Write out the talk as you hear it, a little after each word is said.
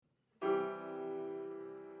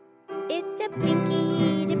It's the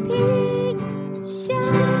Pinky the Pig Show.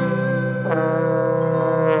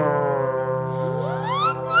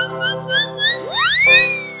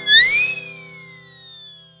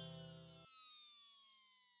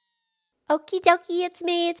 Okie dokie, it's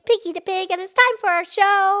me, it's Pinky the Pig, and it's time for our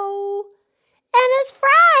show. And it's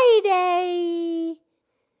Friday.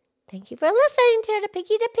 Thank you for listening to the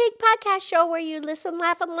Pinky the Pig podcast show where you listen,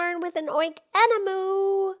 laugh, and learn with an oink and a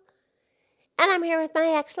moo. And I'm here with my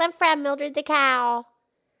excellent friend, Mildred the Cow.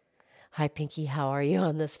 Hi, Pinky. How are you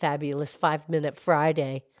on this fabulous 5-Minute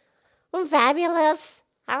Friday? I'm fabulous.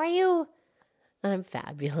 How are you? I'm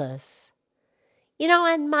fabulous. You know,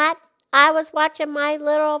 and I was watching my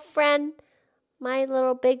little friend, my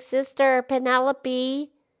little big sister,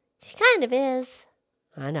 Penelope. She kind of is.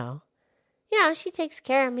 I know. Yeah, she takes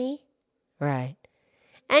care of me. Right.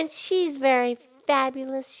 And she's very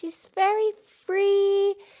fabulous. She's very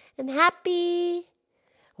free and happy.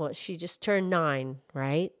 Well, she just turned 9,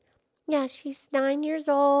 right? Yeah, she's 9 years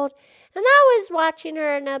old. And I was watching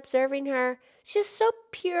her and observing her. She's so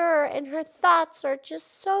pure and her thoughts are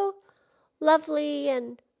just so lovely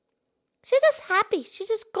and she's just happy. She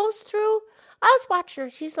just goes through. I was watching her.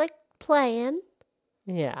 She's like playing.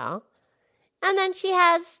 Yeah. And then she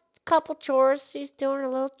has a couple chores. She's doing her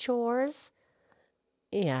little chores.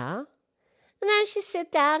 Yeah. And then she'd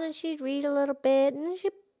sit down and she'd read a little bit and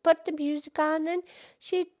she'd put the music on and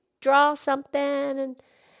she'd draw something and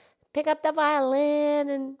pick up the violin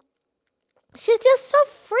and she's just so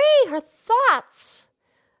free. Her thoughts.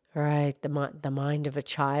 Right. The mind of a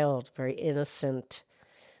child. Very innocent,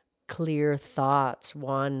 clear thoughts.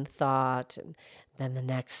 One thought and then the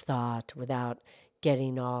next thought without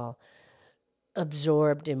getting all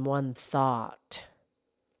absorbed in one thought.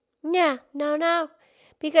 Yeah, no.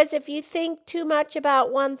 Because if you think too much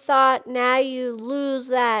about one thought, now you lose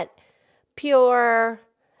that pure,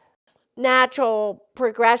 natural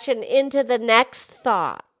progression into the next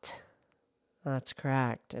thought. That's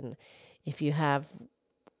correct. And if you have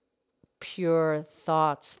pure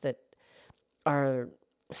thoughts that are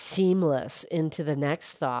seamless into the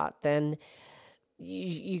next thought, then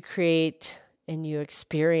you create and you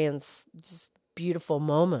experience just beautiful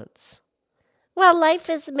moments. Well, life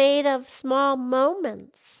is made of small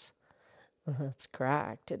moments. That's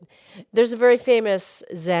correct. And there's a very famous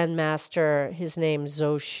Zen master, his name's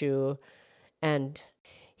Zoshu, and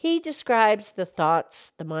he describes the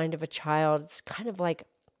thoughts, the mind of a child. It's kind of like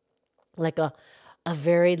a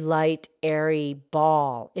very light, airy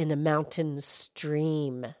ball in a mountain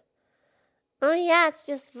stream. Oh, yeah, it's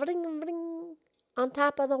just bling on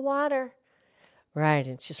top of the water. Right,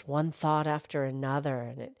 it's just one thought after another,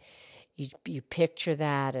 and you picture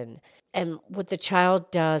that, and what the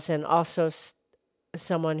child does, and also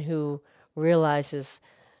someone who realizes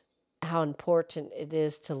how important it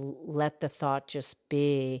is to let the thought just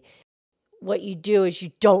be. What you do is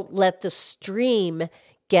you don't let the stream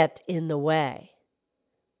get in the way.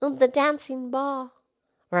 Oh, the dancing ball.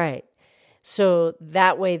 Right. So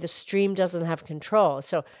that way the stream doesn't have control.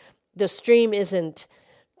 So the stream isn't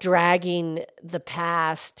dragging the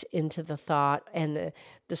past into the thought, and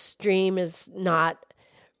the stream is not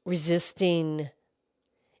resisting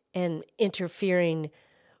and interfering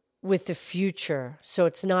with the future. So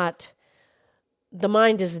it's not, the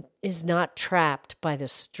mind is not trapped by the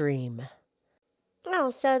stream. Oh,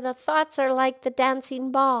 so the thoughts are like the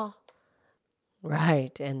dancing ball.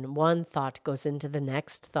 Right, and one thought goes into the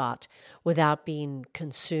next thought without being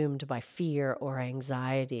consumed by fear or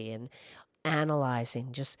anxiety, and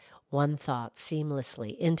analyzing just one thought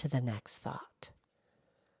seamlessly into the next thought.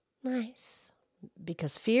 Nice.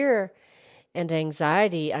 Because fear and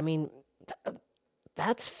anxiety, I mean,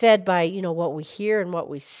 that's fed by, what we hear and what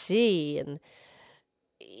we see and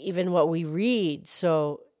even what we read.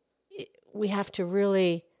 So we have to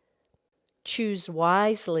really choose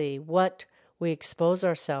wisely what we expose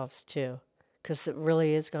ourselves to, because it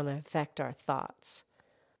really is going to affect our thoughts.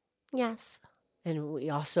 Yes. And we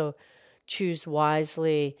also choose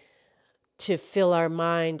wisely to fill our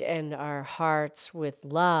mind and our hearts with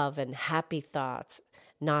love and happy thoughts,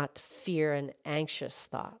 not fear and anxious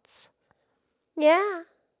thoughts. Yeah.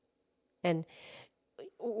 And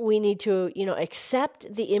we need to,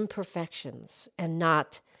 accept the imperfections and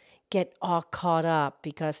not get all caught up,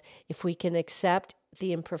 because if we can accept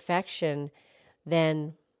the imperfection,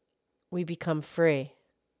 then we become free.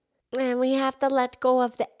 And we have to let go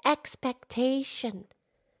of the expectation.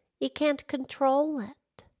 You can't control it.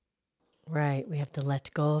 Right. We have to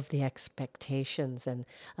let go of the expectations and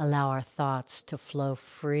allow our thoughts to flow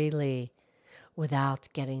freely without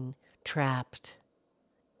getting trapped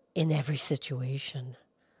in every situation.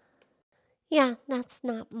 Yeah, that's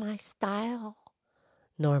not my style.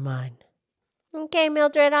 Nor mine. Okay,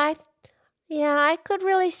 Mildred, I could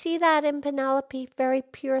really see that in Penelope. Very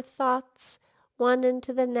pure thoughts, one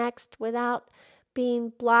into the next without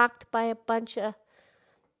being blocked by a bunch of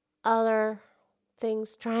other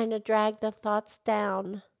things trying to drag the thoughts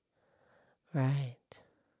down. Right.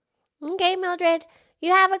 Okay, Mildred,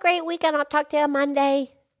 you have a great weekend. I'll talk to you on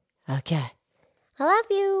Monday. Okay. I love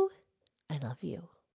you. I love you.